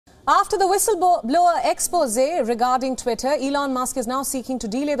After the whistleblower expose regarding Twitter, Elon Musk is now seeking to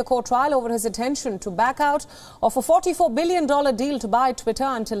delay the court trial over his intention to back out of a $44 billion deal to buy Twitter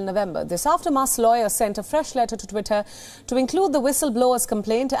until November. This after Musk's lawyer sent a fresh letter to Twitter to include the whistleblower's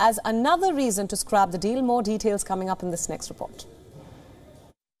complaint as another reason to scrap the deal. More details coming up in this next report.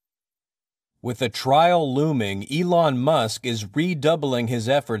 With the trial looming, Elon Musk is redoubling his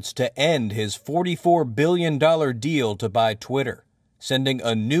efforts to end his $44 billion deal to buy Twitter, sending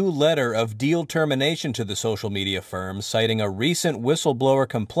a new letter of deal termination to the social media firm, citing a recent whistleblower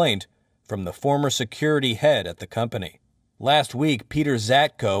complaint from the former security head at the company. Last week, Peter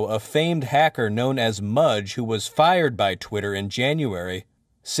Zatko, a famed hacker known as Mudge, who was fired by Twitter in January,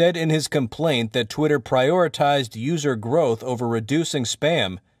 said in his complaint that Twitter prioritized user growth over reducing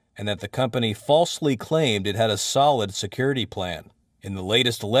spam and that the company falsely claimed it had a solid security plan. In the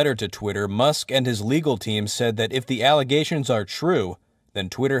latest letter to Twitter, Musk and his legal team said that if the allegations are true, then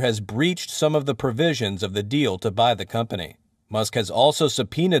Twitter has breached some of the provisions of the deal to buy the company. Musk has also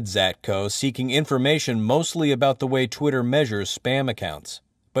subpoenaed Zatko, seeking information mostly about the way Twitter measures spam accounts.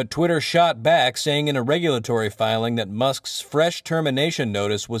 But Twitter shot back, saying in a regulatory filing that Musk's fresh termination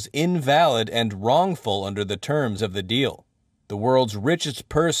notice was invalid and wrongful under the terms of the deal. The world's richest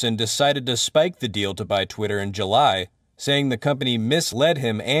person decided to spike the deal to buy Twitter in July, saying the company misled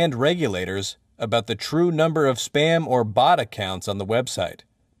him and regulators about the true number of spam or bot accounts on the website.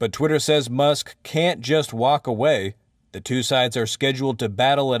 But Twitter says Musk can't just walk away. The two sides are scheduled to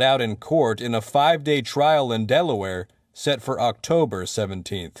battle it out in court in a 5-day trial in Delaware set for October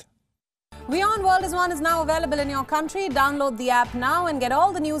 17th. WION World is now available in your country. Download the app now and get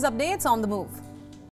all the news updates on the move.